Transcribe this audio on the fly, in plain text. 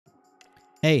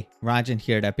Hey, Rajan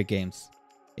here at Epic Games.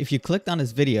 If you clicked on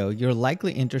this video, you're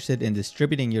likely interested in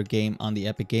distributing your game on the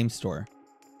Epic Games Store.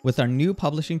 With our new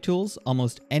publishing tools,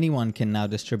 almost anyone can now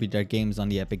distribute their games on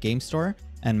the Epic Games Store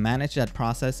and manage that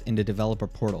process in the developer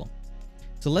portal.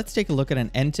 So let's take a look at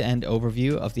an end-to-end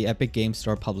overview of the Epic Games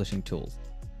Store publishing tools.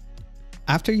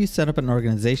 After you set up an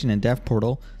organization in Dev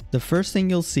Portal, the first thing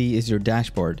you'll see is your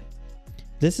dashboard.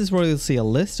 This is where you'll see a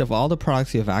list of all the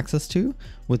products you have access to,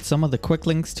 with some of the quick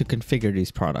links to configure these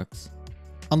products.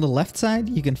 On the left side,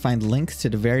 you can find links to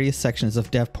the various sections of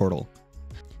Dev Portal.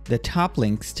 The top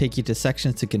links take you to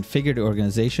sections to configure the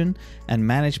organization and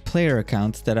manage player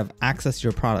accounts that have access to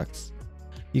your products.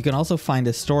 You can also find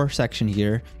a store section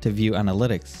here to view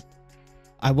analytics.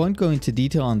 I won't go into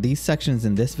detail on these sections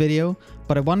in this video,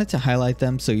 but I wanted to highlight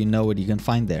them so you know what you can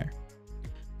find there.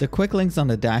 The quick links on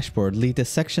the dashboard lead to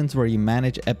sections where you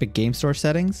manage Epic Game Store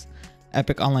settings,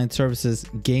 Epic Online Services,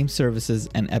 Game Services,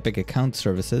 and Epic Account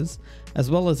Services,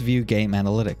 as well as view game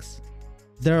analytics.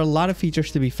 There are a lot of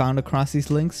features to be found across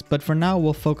these links, but for now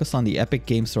we'll focus on the Epic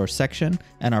Game Store section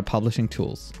and our publishing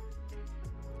tools.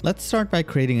 Let's start by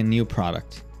creating a new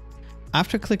product.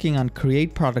 After clicking on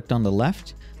Create Product on the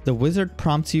left, the wizard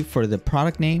prompts you for the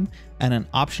product name and an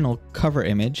optional cover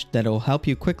image that will help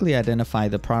you quickly identify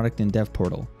the product in Dev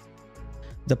Portal.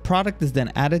 The product is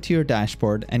then added to your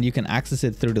dashboard and you can access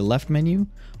it through the left menu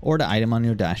or the item on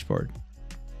your dashboard.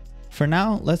 For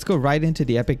now, let's go right into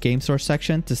the Epic Game Store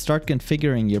section to start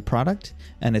configuring your product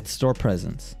and its store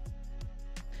presence.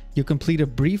 You'll complete a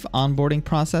brief onboarding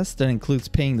process that includes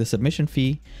paying the submission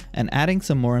fee and adding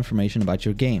some more information about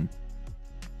your game.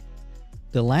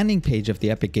 The landing page of the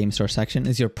Epic Game Store section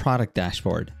is your product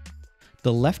dashboard.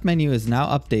 The left menu is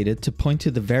now updated to point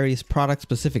to the various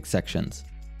product-specific sections.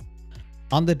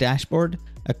 On the dashboard,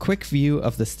 a quick view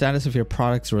of the status of your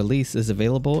product's release is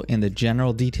available in the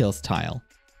General Details tile.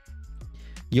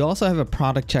 You also have a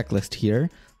product checklist here,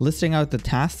 listing out the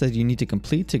tasks that you need to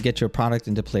complete to get your product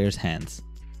into players' hands.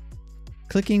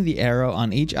 Clicking the arrow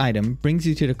on each item brings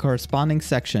you to the corresponding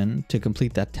section to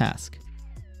complete that task.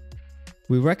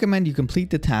 We recommend you complete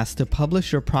the task to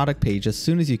publish your product page as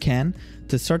soon as you can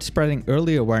to start spreading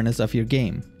early awareness of your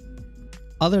game.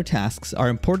 Other tasks are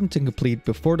important to complete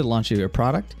before the launch of your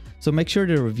product, so make sure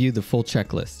to review the full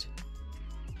checklist.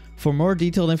 For more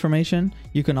detailed information,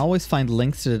 you can always find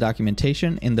links to the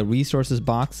documentation in the resources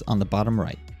box on the bottom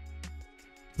right.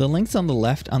 The links on the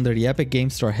left under the Epic Game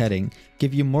Store heading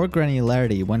give you more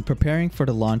granularity when preparing for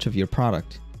the launch of your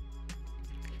product.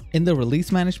 In the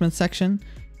release management section,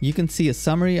 you can see a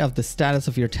summary of the status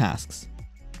of your tasks.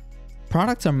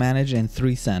 Products are managed in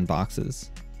 3 sandboxes.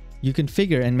 You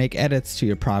configure and make edits to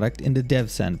your product in the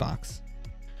Dev sandbox.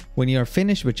 When you are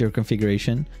finished with your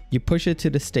configuration, you push it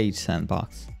to the Stage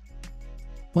sandbox.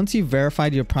 Once you've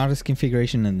verified your product's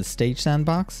configuration in the Stage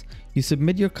sandbox, you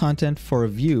submit your content for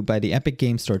review by the Epic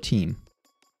Game Store team.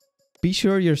 Be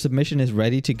sure your submission is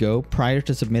ready to go prior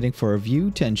to submitting for review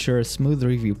to ensure a smooth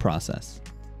review process.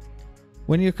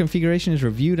 When your configuration is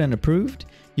reviewed and approved,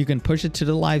 you can push it to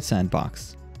the Live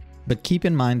sandbox. But keep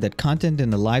in mind that content in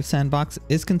the Live sandbox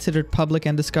is considered public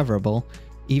and discoverable,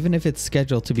 even if it's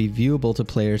scheduled to be viewable to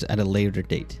players at a later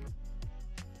date.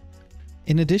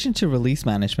 In addition to release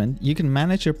management, you can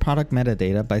manage your product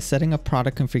metadata by setting up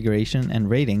product configuration and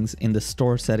ratings in the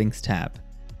Store Settings tab.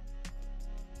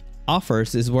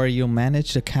 Offers is where you'll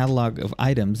manage the catalog of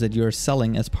items that you are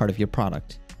selling as part of your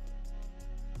product.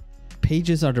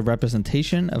 Pages are the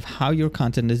representation of how your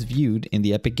content is viewed in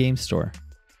the Epic Games Store.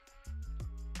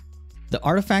 The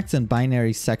Artifacts and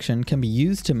Binaries section can be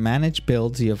used to manage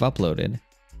builds you have uploaded.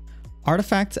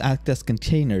 Artifacts act as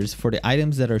containers for the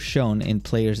items that are shown in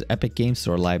players' Epic Games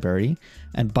Store library,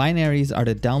 and binaries are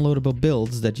the downloadable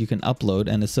builds that you can upload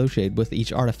and associate with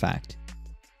each artifact.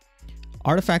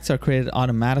 Artifacts are created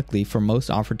automatically for most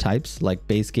offer types like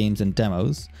base games and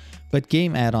demos, but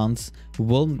game add-ons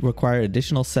will require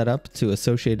additional setup to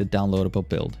associate a downloadable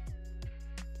build.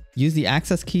 Use the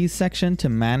Access Keys section to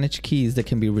manage keys that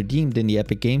can be redeemed in the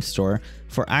Epic Games Store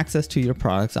for access to your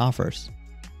product's offers.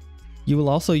 You will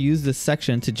also use this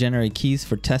section to generate keys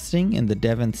for testing in the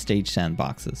Dev and Stage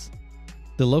sandboxes.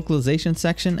 The Localization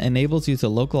section enables you to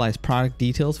localize product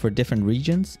details for different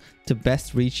regions to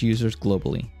best reach users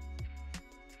globally.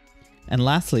 And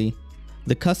lastly,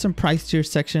 the Custom Price Tier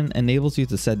section enables you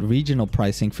to set regional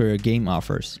pricing for your game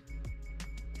offers.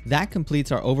 That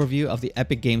completes our overview of the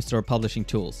Epic Games Store publishing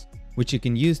tools, which you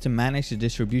can use to manage the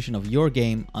distribution of your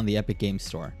game on the Epic Games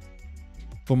Store.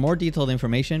 For more detailed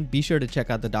information, be sure to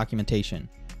check out the documentation.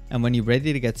 And when you're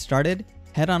ready to get started,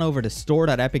 head on over to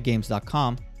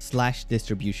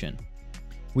store.epicgames.com/distribution.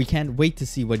 We can't wait to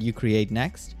see what you create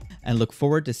next, and look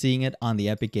forward to seeing it on the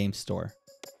Epic Games Store.